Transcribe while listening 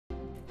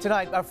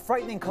Tonight, a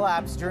frightening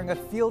collapse during a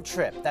field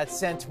trip that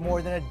sent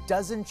more than a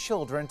dozen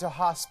children to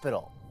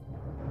hospital.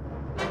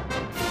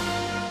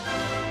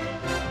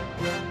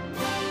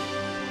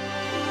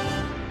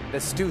 The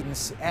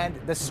students and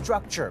the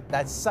structure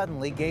that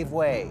suddenly gave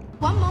way.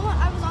 One moment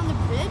I was on the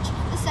bridge,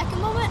 the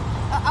second moment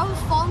I was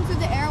falling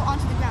through the air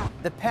onto the ground.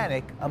 The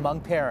panic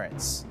among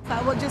parents.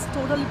 I was just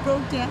totally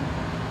broke down,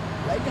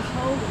 like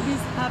how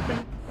this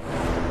happened.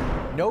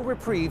 No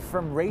reprieve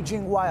from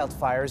raging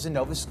wildfires in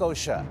Nova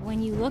Scotia. When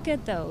you look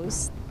at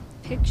those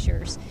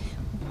pictures,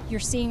 you're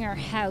seeing our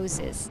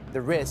houses.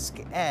 The risk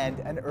and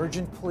an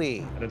urgent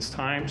plea. It's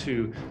time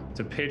to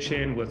pitch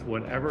in with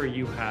whatever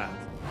you have.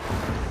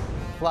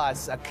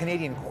 Plus, a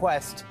Canadian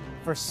quest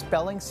for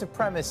spelling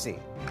supremacy.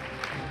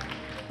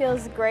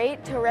 Feels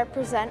great to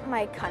represent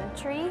my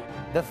country.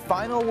 The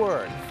final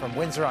word from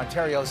Windsor,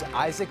 Ontario's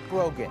Isaac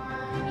Brogan.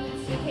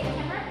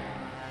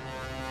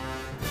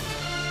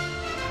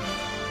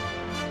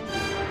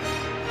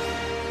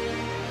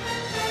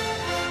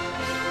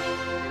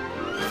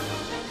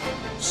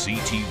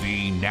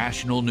 CTV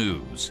National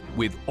News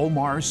with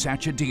Omar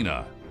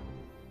Sachedina.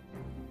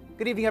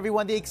 Good evening,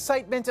 everyone. The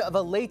excitement of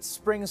a late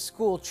spring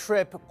school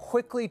trip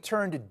quickly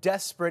turned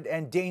desperate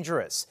and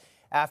dangerous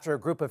after a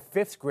group of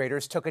fifth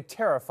graders took a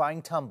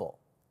terrifying tumble.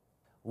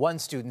 One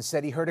student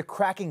said he heard a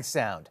cracking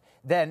sound.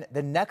 Then,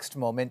 the next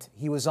moment,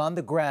 he was on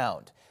the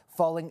ground,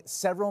 falling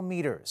several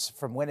meters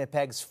from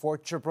Winnipeg's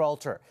Fort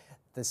Gibraltar,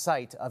 the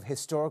site of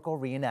historical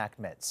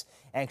reenactments.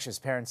 Anxious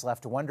parents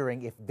left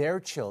wondering if their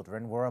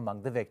children were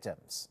among the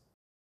victims.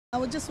 I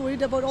was just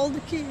worried about all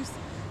the kids.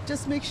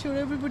 Just make sure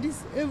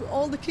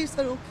all the kids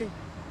are okay.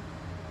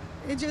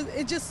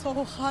 It's just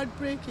so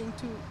heartbreaking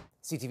too.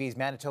 CTV's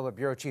Manitoba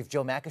Bureau Chief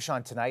Jill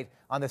Makishon tonight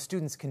on the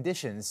students'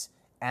 conditions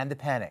and the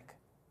panic.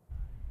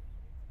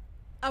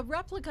 A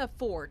replica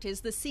fort is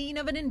the scene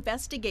of an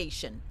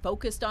investigation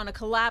focused on a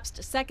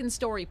collapsed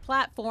second-story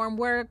platform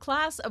where a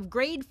class of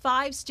grade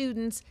 5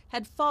 students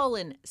had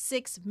fallen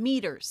 6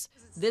 meters.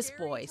 This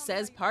boy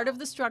says part of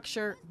the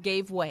structure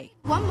gave way.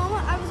 One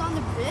moment I was on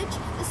the bridge,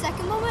 the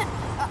second moment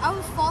I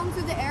was falling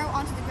through the air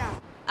onto the ground.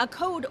 A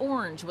code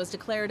orange was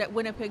declared at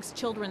Winnipeg's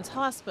Children's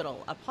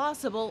Hospital, a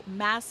possible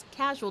mass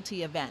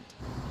casualty event.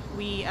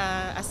 We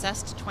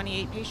assessed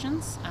 28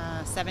 patients,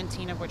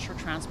 17 of which were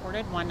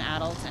transported, 1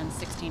 adult and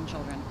 16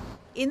 children.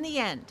 In the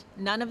end,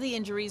 none of the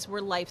injuries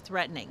were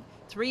life-threatening.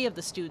 3 of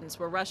the students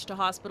were rushed to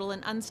hospital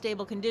in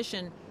unstable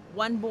condition.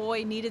 1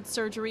 boy needed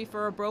surgery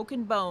for a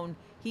broken bone.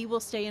 He will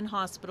stay in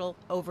hospital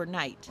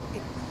overnight.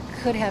 It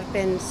could have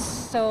been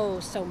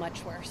so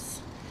much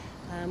worse.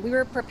 We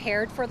were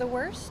prepared for the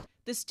worst.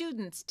 The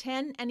students,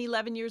 10 and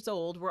 11 years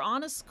old, were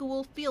on a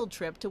school field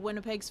trip to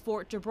Winnipeg's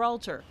Fort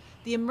Gibraltar.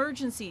 The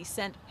emergency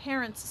sent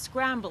parents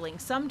scrambling,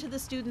 some to the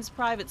students'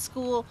 private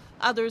school,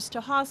 others to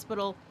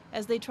hospital,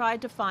 as they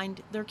tried to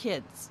find their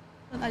kids.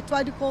 I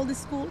tried to call the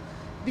school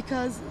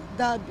because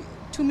there are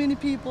too many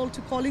people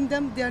to calling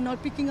them. They are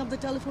not picking up the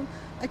telephone.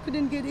 I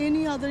couldn't get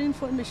any other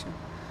information.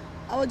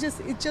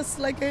 It's just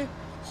like a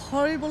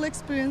horrible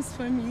experience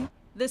for me.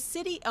 The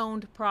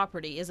city-owned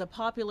property is a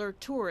popular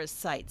tourist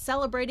site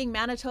celebrating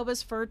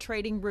Manitoba's fur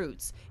trading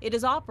roots. It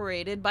is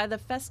operated by the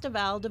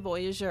Festival de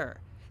Voyageurs.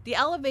 The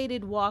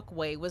elevated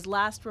walkway was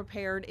last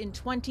repaired in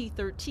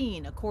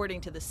 2013, according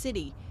to the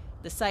city.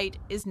 The site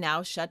is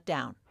now shut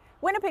down.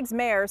 Winnipeg's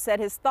mayor said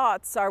his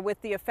thoughts are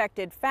with the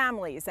affected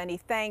families, and he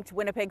thanked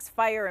Winnipeg's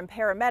fire and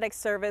paramedic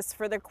service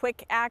for their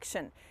quick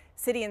action.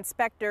 City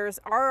inspectors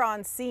are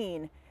on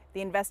scene.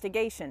 The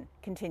investigation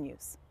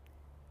continues.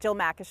 Jill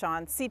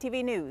Makishon,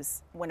 CTV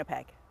News,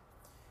 Winnipeg.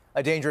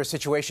 A dangerous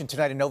situation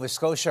tonight in Nova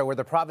Scotia, where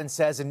the province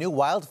says a new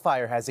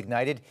wildfire has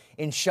ignited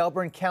in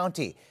Shelburne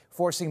County,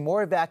 forcing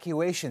more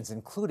evacuations,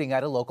 including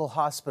at a local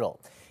hospital.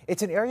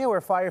 It's an area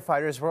where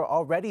firefighters were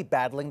already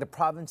battling the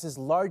province's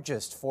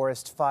largest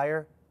forest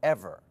fire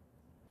ever.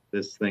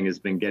 This thing has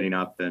been getting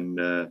up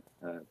and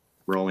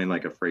rolling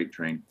like a freight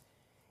train.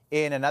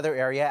 In another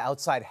area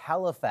outside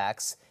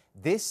Halifax,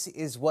 this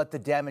is what the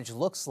damage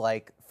looks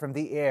like from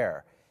the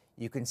air.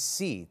 You can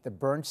see the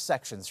burned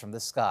sections from the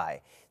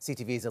sky.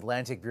 CTV's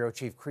Atlantic Bureau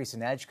Chief Chris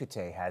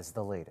Najkute has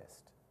the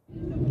latest.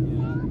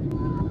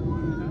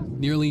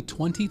 Nearly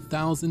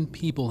 20,000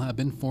 people have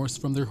been forced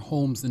from their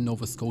homes in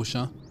Nova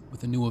Scotia,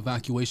 with a new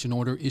evacuation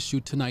order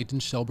issued tonight in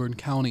Shelburne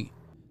County.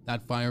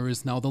 That fire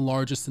is now the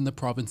largest in the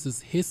province's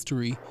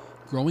history,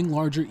 growing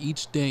larger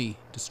each day,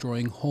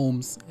 destroying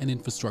homes and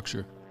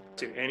infrastructure.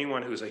 To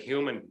anyone who's a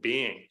human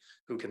being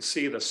who can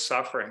see the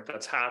suffering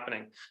that's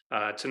happening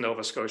to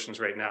Nova Scotians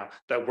right now,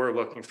 that we're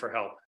looking for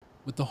help.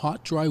 With the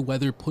hot, dry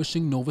weather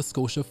pushing Nova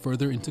Scotia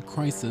further into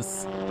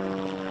crisis,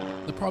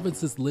 the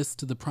province's list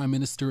to the Prime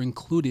Minister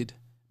included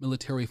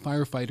military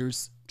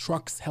firefighters,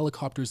 trucks,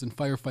 helicopters and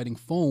firefighting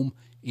foam,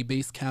 a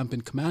base camp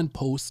and command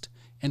post,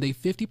 and a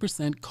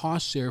 50%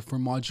 cost share for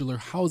modular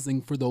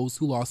housing for those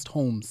who lost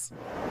homes.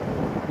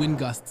 Wind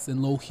gusts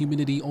and low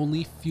humidity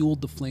only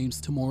fueled the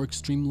flames to more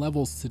extreme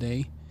levels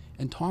today,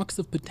 and talks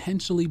of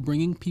potentially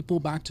bringing people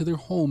back to their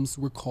homes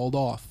were called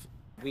off.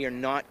 We are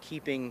not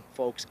keeping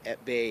folks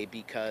at bay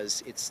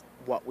because it's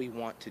what we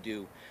want to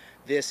do.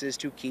 This is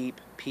to keep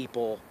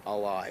people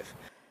alive.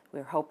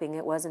 We're hoping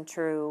it wasn't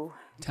true.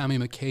 Tammy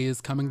McKay is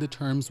coming to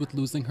terms with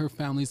losing her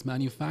family's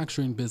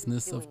manufacturing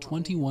business of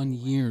 21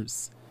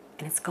 years.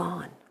 And it's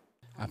gone.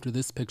 After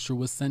this picture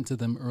was sent to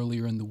them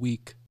earlier in the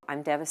week.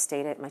 I'm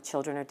devastated. My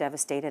children are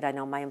devastated. I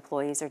know my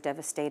employees are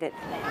devastated.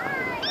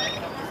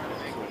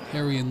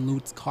 Harry and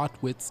Lutz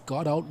Kotwitz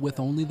got out with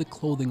only the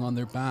clothing on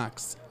their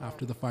backs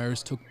after the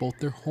fires took both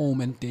their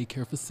home and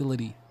daycare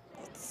facility.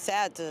 It's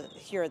sad to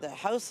hear the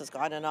house is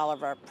gone and all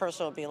of our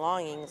personal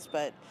belongings,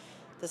 but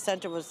the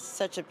center was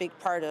such a big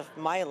part of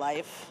my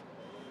life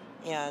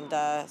and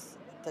the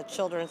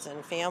children's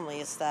and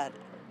families that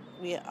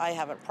I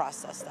haven't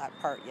processed that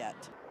part yet.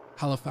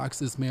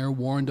 Halifax's mayor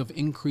warned of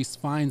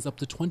increased fines up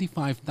to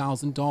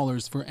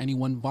 $25,000 for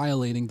anyone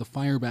violating the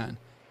fire ban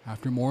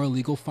after more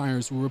illegal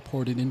fires were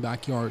reported in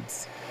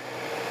backyards.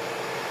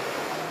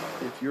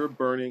 If you're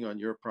burning on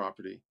your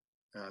property,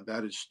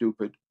 that is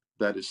stupid,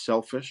 that is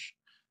selfish,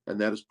 and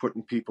that is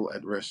putting people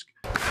at risk.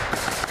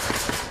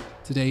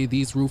 Today,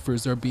 these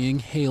roofers are being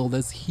hailed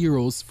as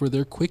heroes for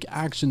their quick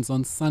actions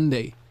on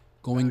Sunday,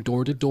 going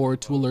door to door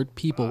to alert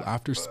people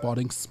after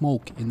spotting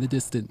smoke in the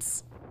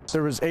distance.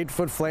 There was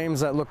 8-foot flames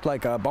that looked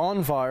like a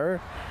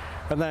bonfire,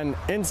 and then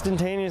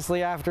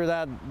instantaneously after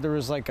that, there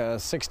was like a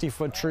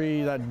 60-foot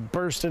tree that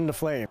burst into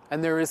flame.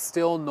 And there is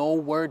still no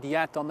word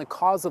yet on the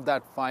cause of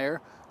that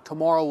fire.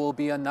 Tomorrow will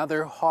be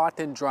another hot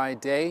and dry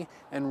day,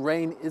 and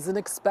rain isn't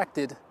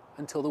expected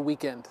until the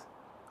weekend.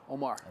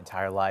 Omar.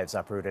 Entire lives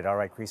uprooted. All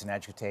right, Creason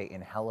Adjutay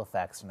in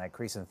Halifax tonight.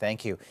 Creason,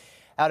 thank you.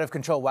 Out of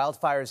control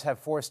wildfires have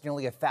forced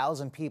nearly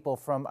 1,000 people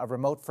from a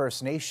remote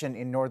First Nation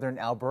in northern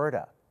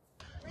Alberta.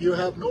 You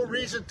have no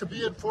reason to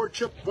be in Fort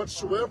Chip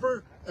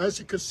whatsoever. As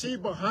you can see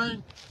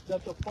behind,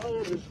 that the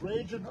fire is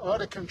raging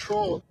out of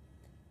control.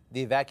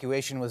 The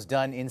evacuation was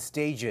done in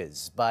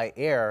stages, by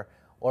air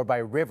or by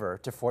river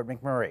to Fort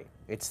McMurray.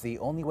 It's the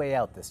only way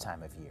out this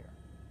time of year.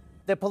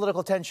 The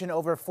political tension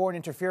over foreign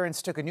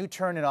interference took a new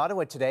turn in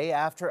Ottawa today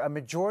after a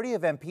majority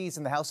of MPs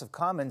in the House of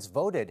Commons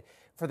voted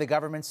for the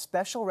government's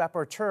special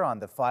rapporteur on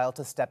the file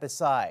to step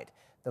aside.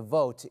 The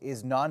vote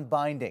is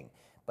non-binding,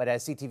 but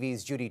as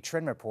CTV's Judy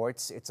Trin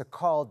reports, it's a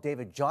call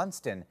David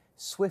Johnston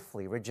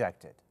swiftly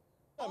rejected.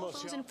 All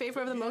those in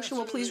favor of the motion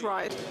will please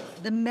rise.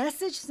 The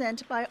message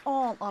sent by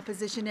all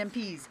opposition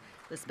MPs.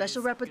 The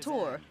special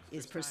rapporteur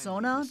is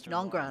persona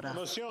non grata.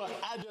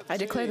 I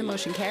declare the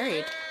motion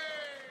carried.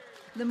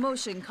 The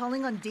motion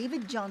calling on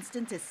David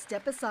Johnston to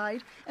step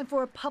aside and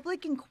for a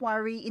public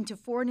inquiry into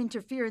foreign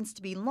interference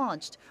to be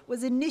launched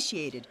was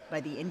initiated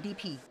by the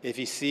NDP. If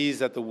he sees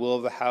that the will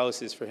of the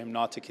House is for him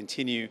not to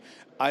continue,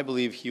 I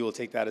believe he will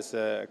take that as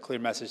a clear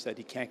message that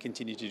he can't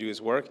continue to do his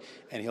work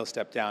and he'll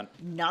step down.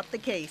 Not the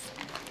case.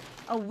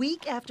 A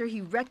week after he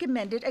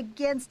recommended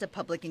against a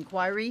public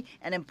inquiry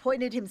and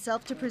appointed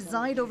himself to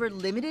preside over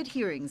limited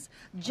hearings,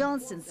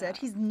 Johnston said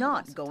he's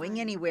not going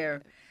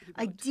anywhere.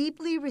 I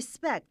deeply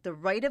respect the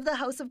right of the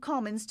House of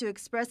Commons to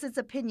express its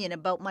opinion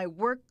about my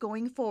work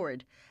going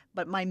forward,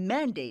 but my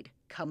mandate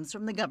comes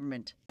from the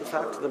government. The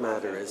fact of the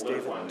matter is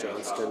David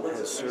Johnston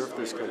has served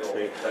this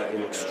country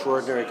in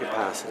extraordinary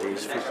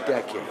capacities for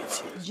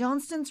decades.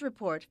 Johnston's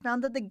report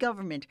found that the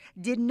government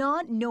did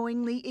not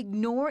knowingly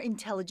ignore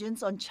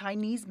intelligence on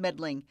Chinese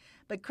meddling.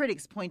 But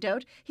critics point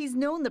out he's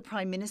known the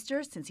Prime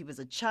Minister since he was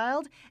a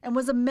child and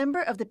was a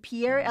member of the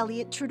Pierre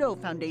Elliott Trudeau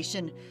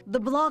Foundation. The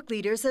Bloc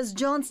leader says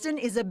Johnston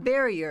is a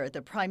barrier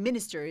the Prime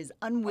Minister is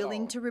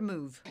unwilling to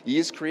remove. He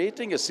is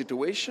creating a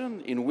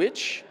situation in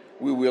which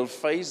we will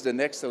face the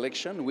next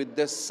election with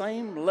the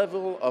same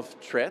level of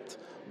threat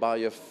by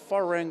a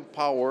foreign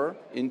power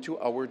into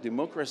our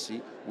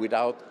democracy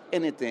without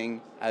anything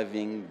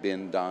having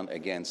been done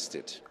against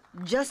it.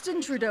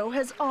 Justin Trudeau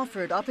has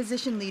offered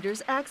opposition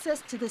leaders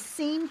access to the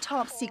same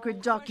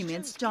top-secret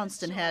documents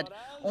Johnston had.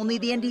 Only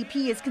the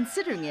NDP is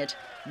considering it,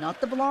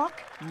 not the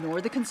Bloc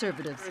nor the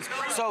Conservatives.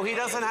 So he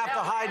doesn't have to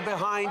hide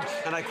behind,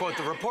 and I quote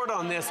the report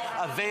on this,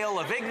 a veil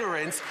of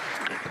ignorance.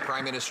 The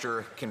Prime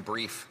Minister can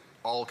brief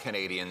all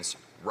Canadians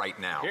right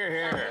now. Hear,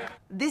 hear.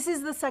 This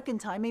is the second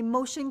time a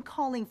motion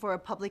calling for a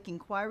public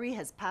inquiry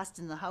has passed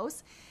in the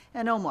House.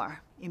 And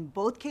Omar, in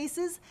both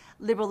cases,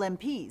 Liberal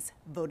MPs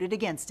voted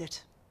against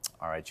it.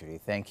 All right, Judy,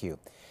 thank you.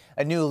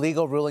 A new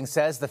legal ruling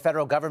says the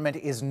federal government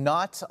is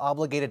not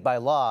obligated by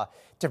law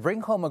to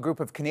bring home a group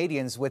of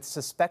Canadians with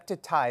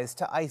suspected ties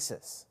to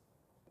ISIS.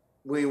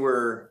 We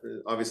were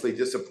obviously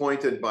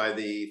disappointed by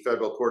the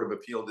Federal Court of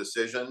Appeal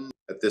decision.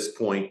 At this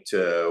point,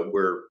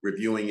 we're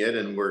reviewing it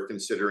and we're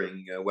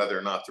considering whether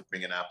or not to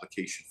bring an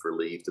application for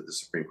leave to the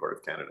Supreme Court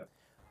of Canada.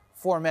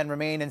 4 men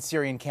remain in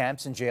Syrian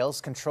camps and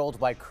jails controlled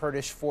by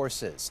Kurdish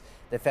forces.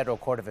 The Federal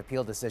Court of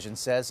Appeal decision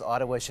says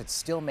Ottawa should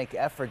still make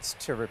efforts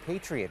to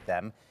repatriate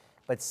them,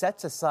 but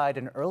sets aside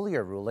an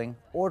earlier ruling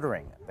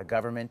ordering the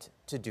government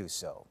to do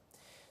so.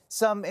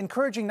 Some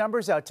encouraging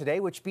numbers out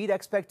today which beat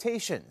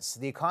expectations.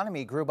 The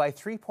economy grew by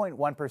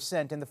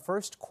 3.1% in the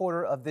first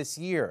quarter of this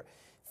year.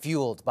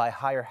 fueled by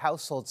higher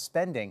household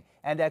spending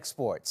and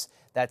exports.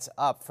 That's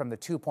up from the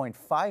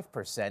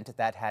 2.5%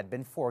 that had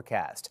been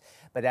forecast.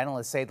 But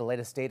analysts say the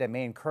latest data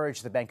may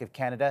encourage the Bank of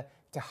Canada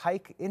to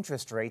hike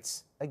interest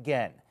rates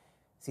again.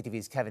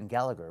 CTV's Kevin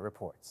Gallagher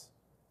reports.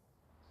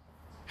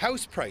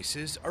 House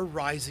prices are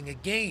rising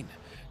again,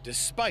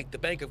 despite the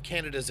Bank of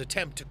Canada's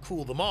attempt to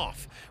cool them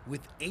off,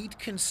 with 8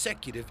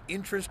 consecutive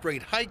interest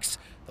rate hikes,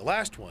 the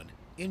last one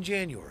in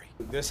January.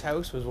 This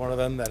house was one of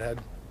them that had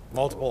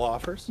multiple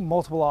offers?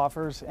 Multiple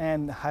offers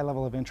and high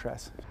level of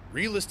interest.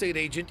 Real estate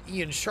agent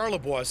Ian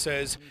Charlebois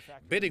says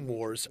bidding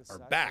wars are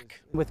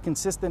back. With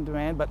consistent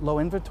demand but low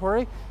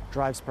inventory,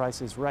 drives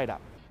prices right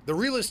up. The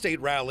real estate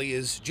rally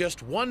is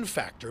just one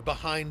factor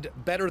behind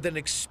better than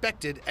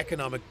expected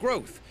economic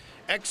growth.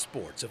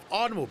 Exports of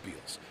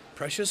automobiles,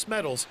 precious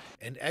metals,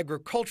 and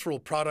agricultural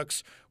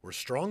products were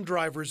strong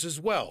drivers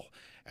as well,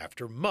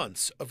 after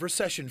months of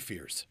recession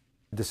fears.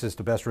 This is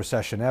the best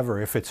recession ever,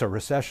 if it's a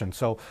recession.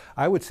 So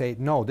I would say,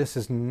 no, this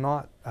is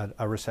not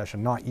a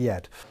recession, not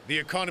yet. The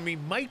economy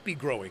might be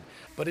growing,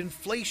 but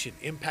inflation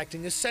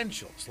impacting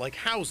essentials like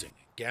housing,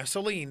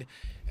 gasoline,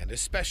 and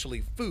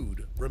especially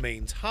food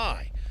remains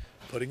high,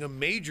 putting a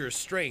major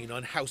strain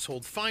on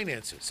household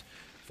finances,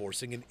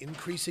 forcing an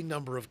increasing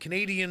number of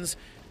Canadians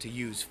to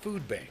use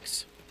food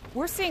banks.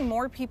 We're seeing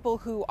more people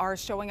who are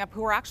showing up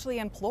who are actually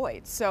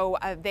employed, so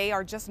they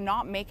are just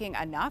not making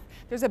enough.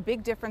 There's a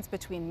big difference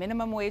between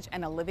minimum wage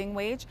and a living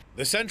wage.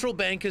 The central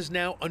bank is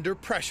now under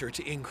pressure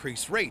to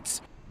increase rates,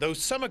 though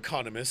some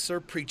economists are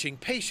preaching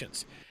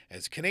patience,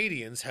 as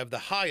Canadians have the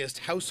highest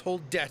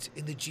household debt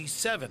in the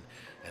G7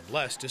 and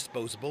less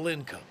disposable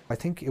income. I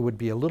think it would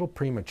be a little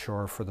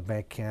premature for the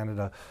Bank of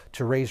Canada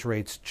to raise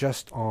rates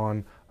just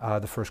on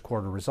the first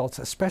quarter results,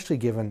 especially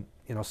given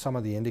some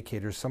of the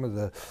indicators, some of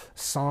the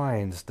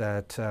signs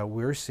that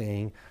we're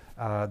seeing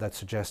that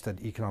suggest that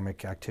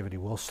economic activity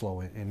will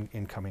slow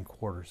in coming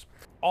quarters.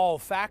 All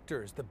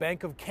factors the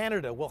Bank of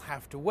Canada will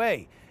have to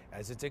weigh,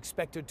 as it's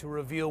expected to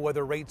reveal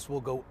whether rates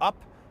will go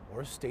up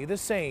or stay the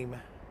same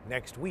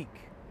next week.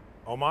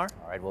 Omar?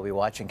 All right, we'll be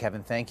watching,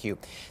 Kevin. Thank you.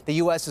 The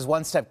U.S. is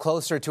one step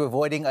closer to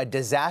avoiding a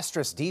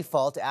disastrous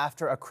default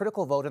after a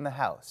critical vote in the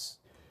House.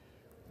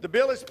 The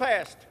bill is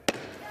passed.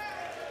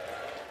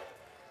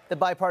 The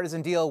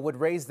bipartisan deal would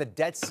raise the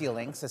debt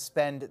ceiling,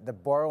 suspend the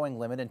borrowing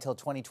limit until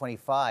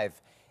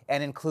 2025,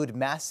 and include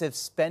massive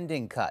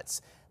spending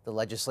cuts. The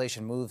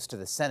legislation moves to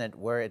the Senate,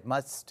 where it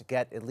must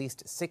get at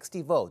least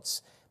 60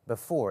 votes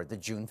before the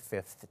June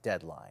 5th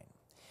deadline.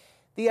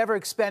 The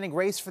ever-expanding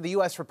race for the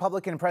U.S.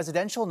 Republican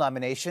presidential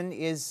nomination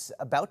is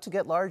about to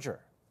get larger.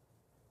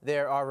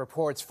 There are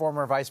reports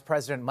former Vice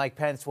President Mike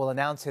Pence will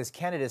announce his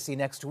candidacy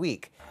next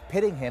week,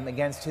 pitting him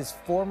against his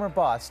former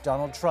boss,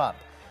 Donald Trump.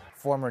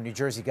 Former New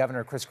Jersey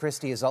Governor Chris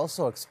Christie is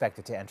also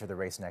expected to enter the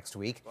race next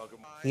week.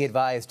 He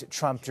advised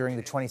Trump during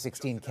the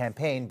 2016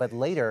 campaign, but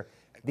later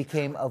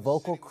became a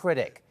vocal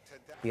critic.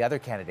 The other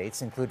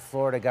candidates include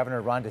Florida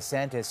Governor Ron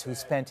DeSantis, who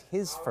spent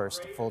his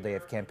first full day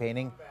of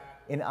campaigning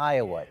in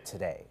Iowa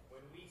today.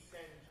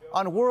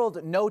 On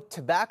World No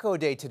Tobacco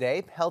Day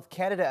today, Health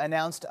Canada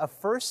announced a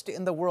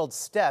first-in-the-world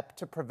step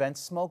to prevent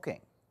smoking.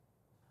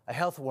 A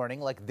health warning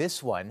like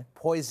this one,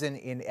 poison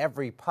in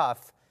every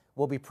puff,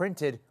 will be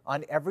printed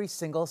on every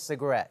single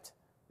cigarette.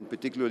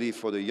 Particularly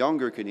for the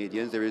younger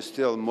Canadians, there is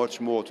still much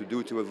more to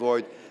do to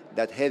avoid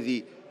that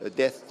heavy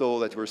death toll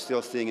that we're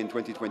still seeing in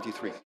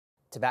 2023.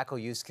 Tobacco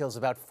use kills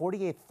about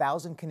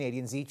 48,000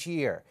 Canadians each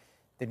year.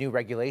 The new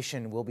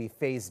regulation will be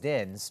phased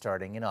in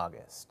starting in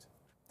August.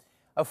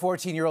 A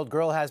 14-year-old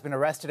girl has been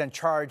arrested and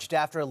charged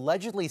after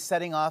allegedly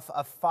setting off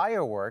a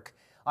firework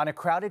on a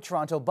crowded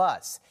Toronto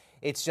bus.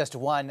 It's just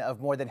one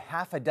of more than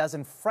half a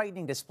dozen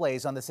frightening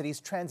displays on the city's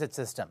transit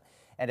system.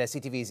 And as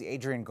CTV's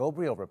Adrian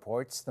Gobriel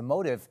reports, the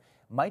motive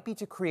might be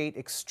to create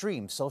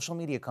extreme social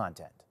media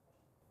content.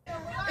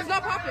 It's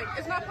not popping.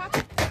 It's not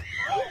popping.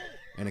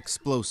 An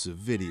explosive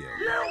video.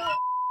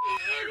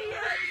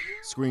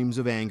 Screams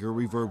of anger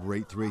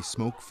reverberate through a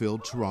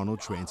smoke-filled Toronto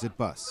transit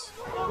bus.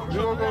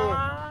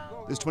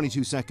 This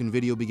 22-second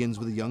video begins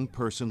with a young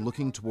person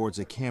looking towards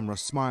a camera,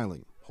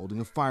 smiling,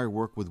 holding a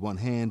firework with one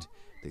hand.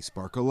 They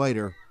spark a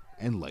lighter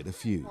and light a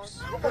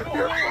fuse.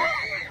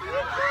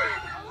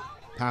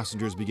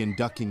 Passengers begin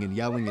ducking and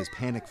yelling as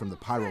panic from the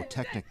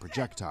pyrotechnic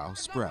projectile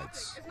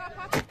spreads.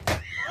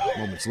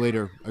 Moments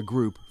later, a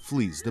group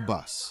flees the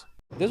bus.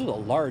 This was a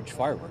large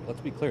firework. Let's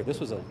be clear. This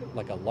was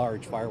like a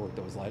large firework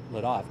that was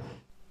lit off.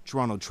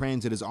 Toronto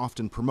Transit is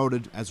often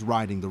promoted as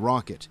riding the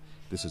rocket.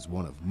 This is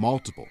one of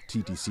multiple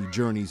TTC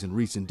journeys in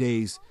recent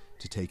days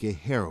to take a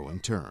harrowing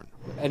turn.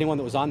 Anyone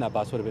that was on that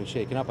bus would have been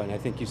shaken up, and I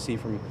think you see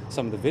from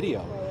some of the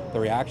video the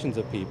reactions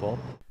of people.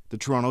 The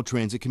Toronto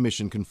Transit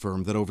Commission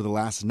confirmed that over the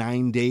last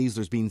 9 days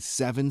there's been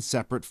 7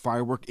 separate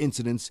firework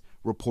incidents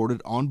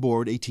reported on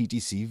board a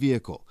TTC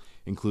vehicle,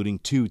 including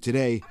 2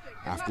 today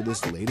after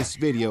this latest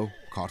video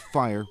caught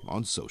fire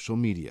on social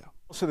media.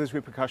 Also, there's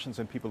repercussions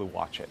on people who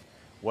watch it.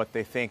 what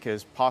they think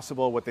is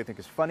possible, what they think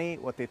is funny,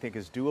 what they think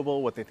is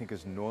doable, what they think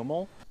is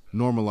normal.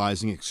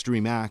 Normalizing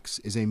extreme acts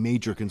is a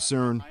major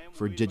concern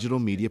for digital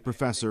media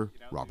professor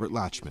Robert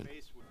Latchman.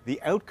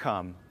 The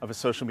outcome of a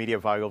social media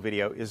viral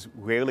video is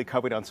rarely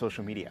covered on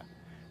social media.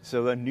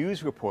 So a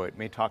news report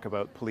may talk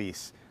about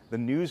police. The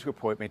news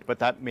report but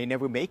that may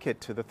never make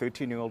it to the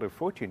 13-year-old or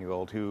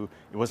 14-year-old who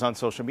was on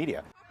social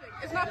media.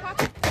 It's not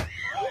possible.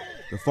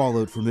 The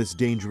fallout from this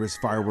dangerous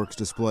fireworks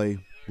display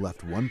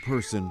left one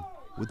person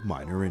with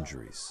minor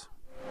injuries.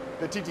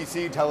 The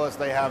TTC tell us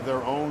they have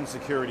their own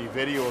security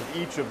video of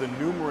each of the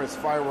numerous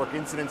firework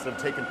incidents that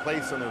have taken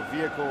place on their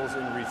vehicles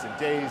in recent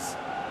days.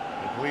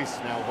 The police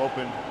now have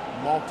opened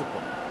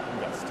multiple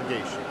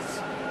investigations.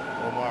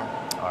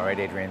 Omar. All right,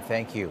 Adrian,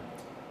 thank you.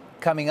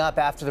 Coming up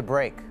after the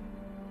break.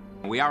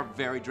 We are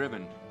very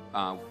driven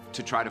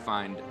to try to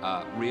find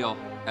real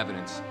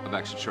evidence of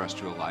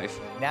extraterrestrial life.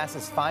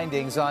 NASA's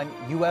findings on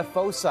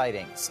UFO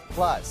sightings,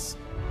 plus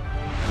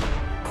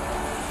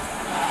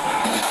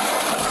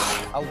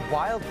a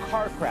wild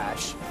car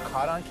crash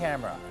caught on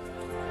camera.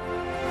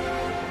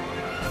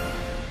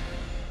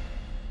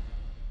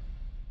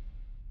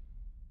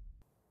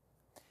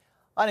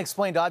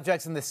 Unexplained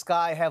objects in the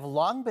sky have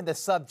long been the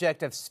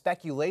subject of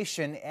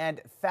speculation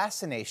and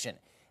fascination.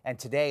 And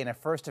today, in a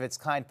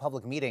first-of-its-kind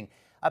public meeting,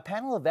 a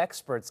panel of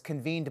experts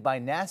convened by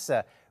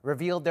NASA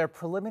revealed their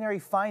preliminary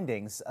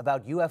findings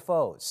about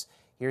UFOs.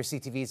 Here's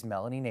CTV's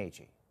Melanie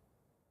Nagy.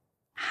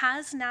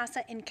 Has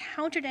NASA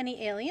encountered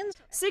any aliens?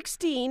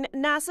 16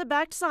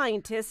 NASA-backed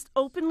scientists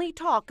openly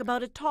talk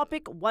about a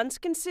topic once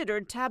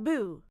considered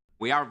taboo.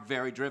 We are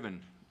very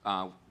driven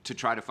to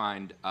try to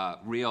find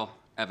real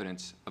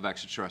evidence of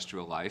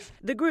extraterrestrial life.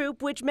 The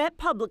group, which met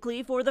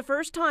publicly for the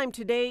first time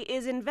today,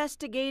 is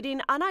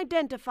investigating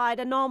unidentified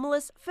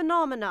anomalous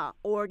phenomena,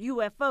 or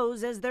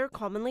UFOs as they're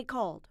commonly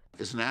called.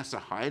 Is NASA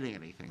hiding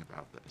anything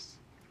about this?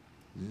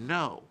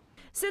 No.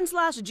 Since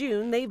last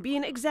June, they've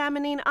been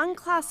examining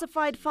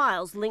unclassified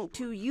files linked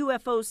to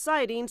UFO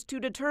sightings to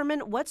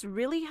determine what's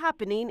really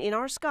happening in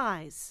our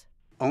skies.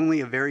 Only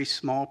a very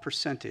small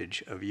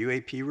percentage of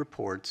UAP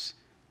reports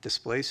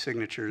display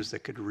signatures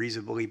that could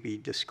reasonably be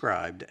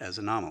described as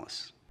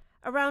anomalous.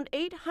 Around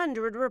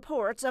 800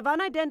 reports of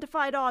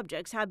unidentified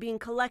objects have been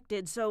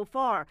collected so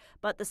far,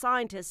 but the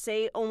scientists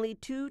say only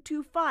 2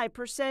 to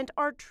 5%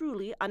 are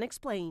truly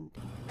unexplained.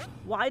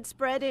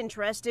 Widespread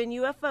interest in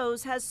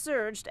UFOs has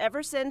surged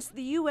ever since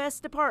the U.S.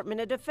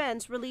 Department of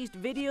Defense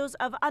released videos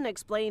of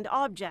unexplained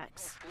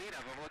objects.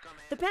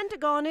 The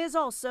Pentagon is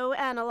also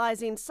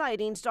analyzing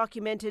sightings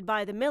documented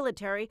by the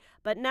military,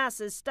 but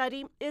NASA's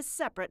study is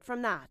separate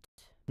from that.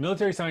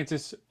 Military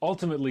scientists,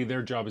 ultimately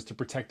their job is to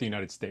protect the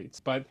United States.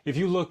 But if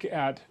you look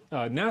at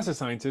NASA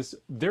scientists,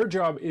 their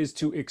job is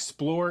to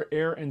explore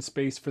air and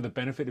space for the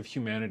benefit of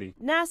humanity.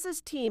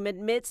 NASA's team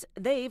admits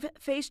they've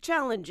faced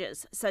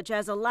challenges, such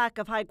as a lack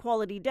of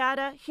high-quality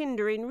data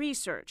hindering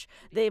research.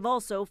 They've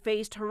also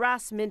faced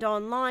harassment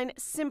online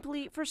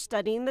simply for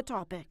studying the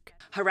topic.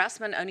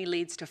 Harassment only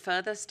leads to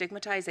further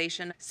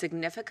stigmatization,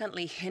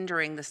 significantly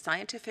hindering the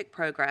scientific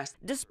progress.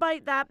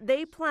 Despite that,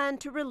 they plan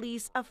to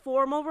release a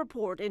formal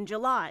report in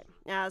July.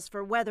 As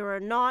for whether or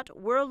not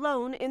we're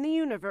alone in the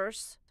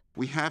universe,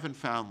 we haven't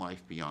found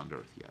life beyond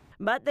Earth yet.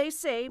 But they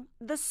say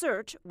the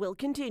search will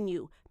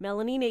continue.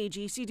 Melanie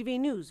Nagy, CTV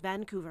News,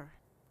 Vancouver.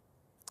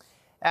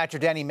 Actor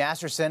Danny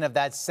Masterson of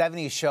That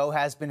 70s Show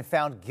has been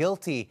found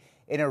guilty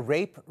in a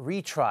rape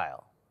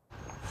retrial.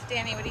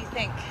 Danny, what do you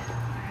think?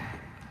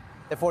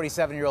 The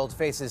 47-year-old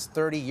faces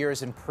 30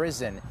 years in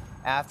prison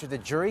after the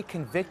jury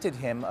convicted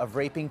him of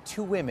raping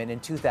 2 women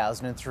in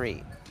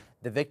 2003.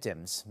 The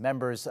victims,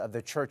 members of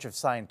the Church of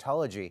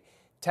Scientology,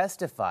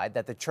 testified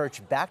that the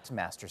church backed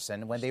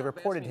Masterson when they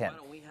reported him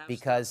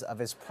because of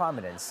his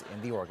prominence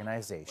in the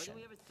organization.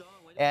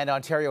 And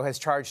Ontario has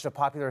charged a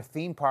popular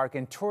theme park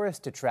and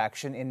tourist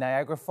attraction in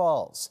Niagara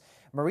Falls.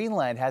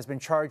 Marineland has been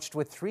charged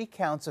with 3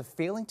 counts of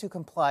failing to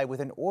comply with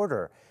an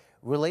order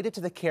related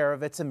to the care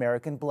of its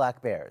American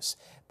black bears.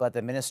 But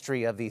the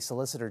Ministry of the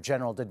Solicitor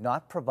General did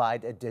not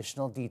provide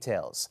additional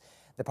details.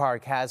 The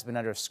park has been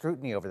under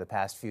scrutiny over the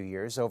past few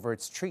years over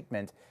its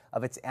treatment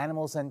of its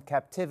animals in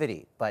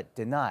captivity, but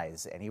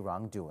denies any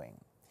wrongdoing.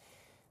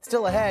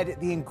 Still ahead,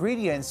 the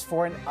ingredients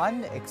for an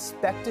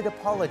unexpected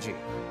apology.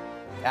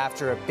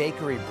 After a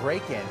bakery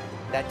break-in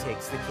that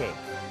takes the cake.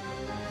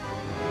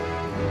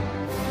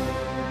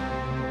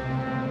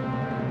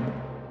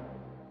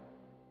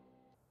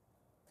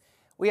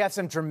 We have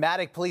some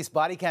dramatic police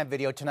body cam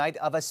video tonight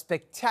of a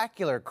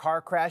spectacular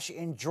car crash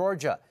in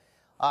Georgia.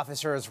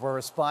 Officers were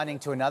responding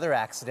to another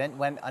accident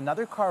when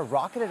another car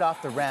rocketed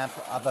off the ramp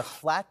of a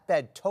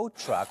flatbed tow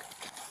truck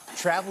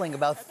traveling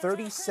about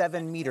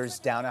 37 meters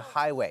down a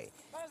highway.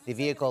 The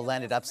vehicle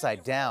landed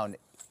upside down,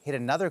 hit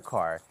another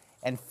car,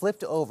 and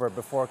flipped over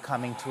before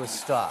coming to a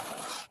stop.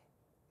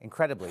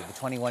 Incredibly, the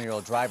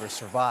 21-year-old driver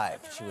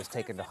survived. She was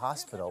taken to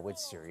hospital with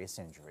serious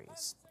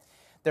injuries.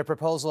 Their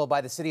proposal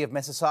by the city of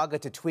Mississauga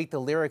to tweak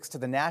the lyrics to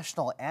the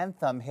national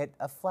anthem hit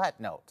a flat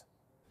note.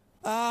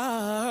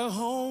 Our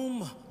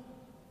home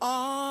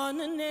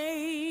on a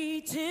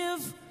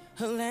native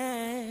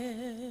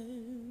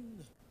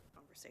land.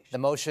 The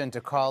motion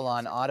to call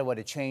on Ottawa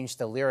to change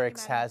the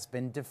lyrics has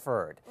been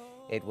deferred.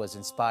 It was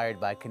inspired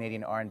by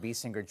Canadian R&B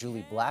singer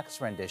Julie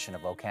Black's rendition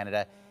of "O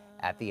Canada"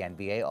 at the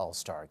NBA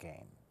All-Star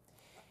Game.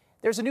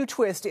 There's a new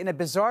twist in a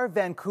bizarre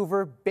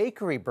Vancouver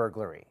bakery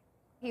burglary.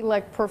 He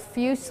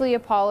profusely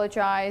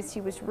apologized.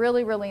 He was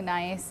really, really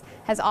nice,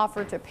 has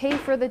offered to pay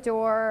for the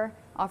door,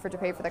 offered to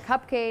pay for the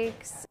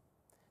cupcakes.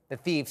 The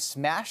thief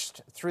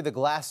smashed through the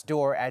glass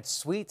door at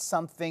Sweet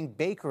Something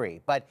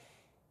Bakery, but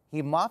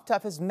he mopped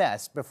up his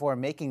mess before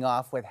making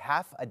off with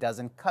half a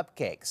dozen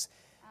cupcakes.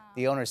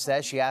 The owner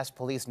says she asked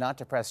police not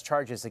to press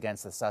charges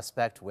against the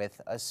suspect with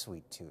a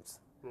sweet tooth.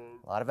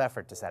 A lot of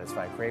effort to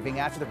satisfy a craving.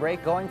 After the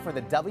break, going for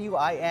the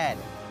WIN,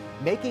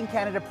 making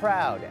Canada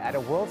proud at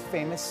a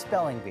world-famous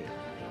spelling bee.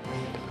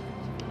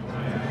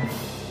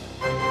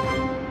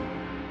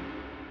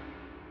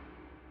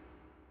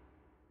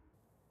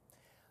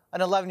 An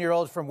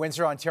 11-year-old from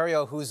Windsor,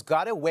 Ontario, who's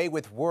got away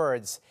with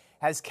words,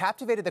 has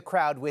captivated the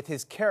crowd with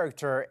his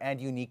character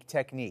and unique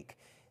technique.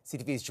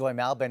 CTV's Joy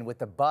Malbin with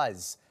the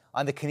buzz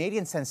on the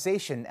Canadian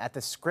sensation at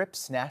the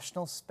Scripps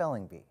National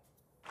Spelling Bee.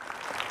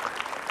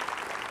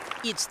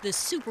 It's the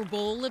Super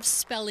Bowl of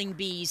spelling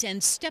bees,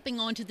 and stepping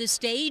onto the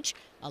stage,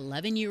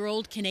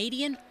 11-year-old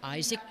Canadian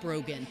Isaac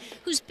Brogan,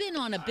 who's been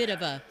on a bit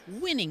of a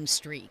winning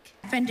streak.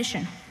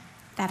 Rendition.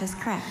 That is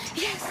correct.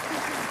 Yes.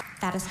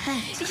 That is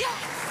correct.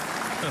 Yes.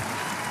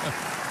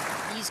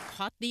 He's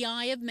caught the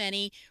eye of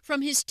many,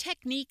 from his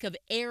technique of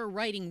air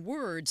writing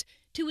words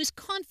to his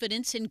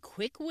confidence in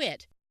quick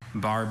wit.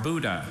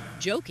 Barbuda.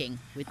 Joking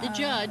with the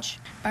judge.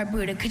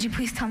 Barbuda, could you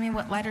please tell me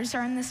what letters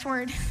are in this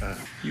word?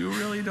 You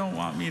really don't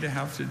want me to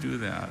have to do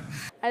that.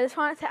 I just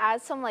wanted to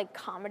add some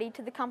comedy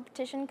to the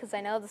competition because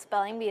I know the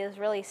spelling bee is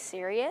really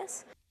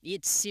serious.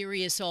 It's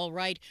serious, all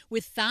right.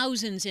 With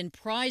thousands in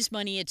prize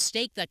money at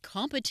stake, the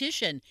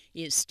competition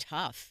is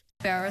tough.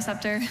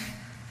 Baroreceptor.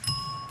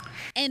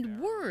 And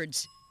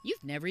words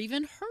you've never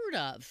even heard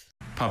of.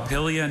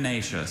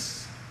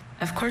 Papilionaceous.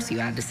 Of course you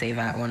had to say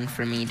that one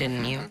for me,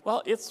 didn't you?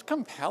 Well, it's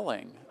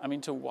compelling. I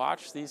mean, to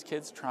watch these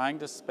kids trying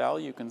to spell,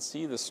 you can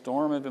see the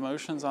storm of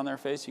emotions on their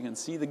face. You can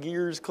see the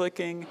gears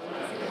clicking.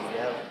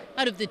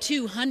 Out of the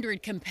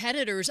 200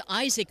 competitors,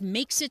 Isaac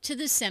makes it to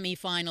the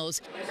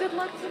semifinals. Good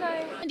luck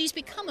tonight. And he's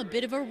become a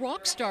bit of a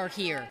rock star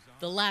here,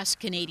 the last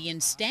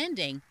Canadian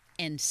standing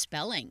and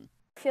spelling.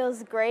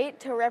 Feels great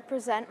to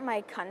represent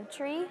my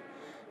country.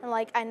 And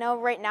I know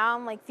right now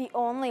I'm the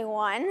only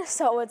one,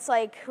 so it's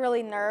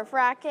really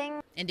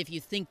nerve-wracking. And if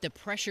you think the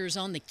pressure's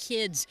on the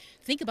kids,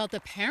 think about the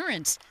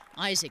parents.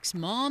 Isaac's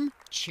mom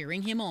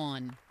cheering him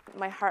on.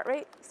 My heart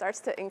rate starts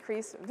to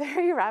increase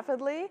very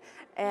rapidly,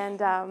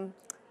 and I'm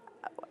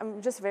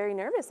just very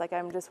nervous.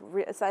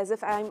 It's as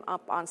if I'm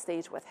up on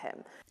stage with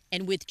him.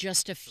 And with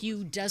just a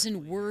few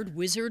dozen word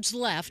wizards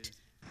left,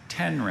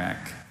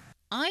 Tenrec.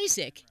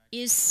 Isaac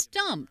is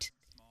stumped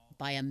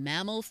by a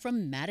mammal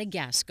from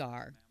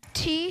Madagascar.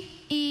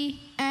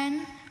 T-E-N-R-E-C-K,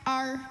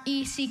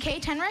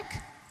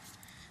 Tenrec?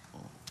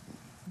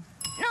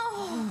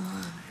 No!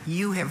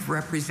 You have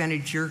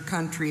represented your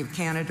country of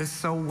Canada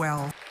so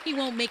well. He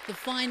won't make the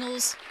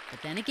finals,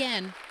 but then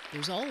again,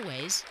 there's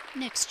always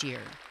next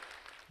year.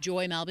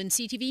 Joy Malbin,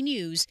 CTV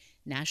News,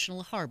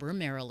 National Harbor,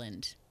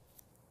 Maryland.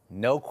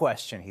 No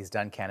question, he's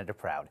done Canada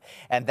proud.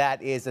 And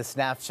that is a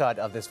snapshot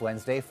of this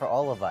Wednesday for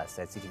all of us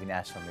at CTV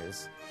National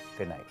News.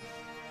 Good night.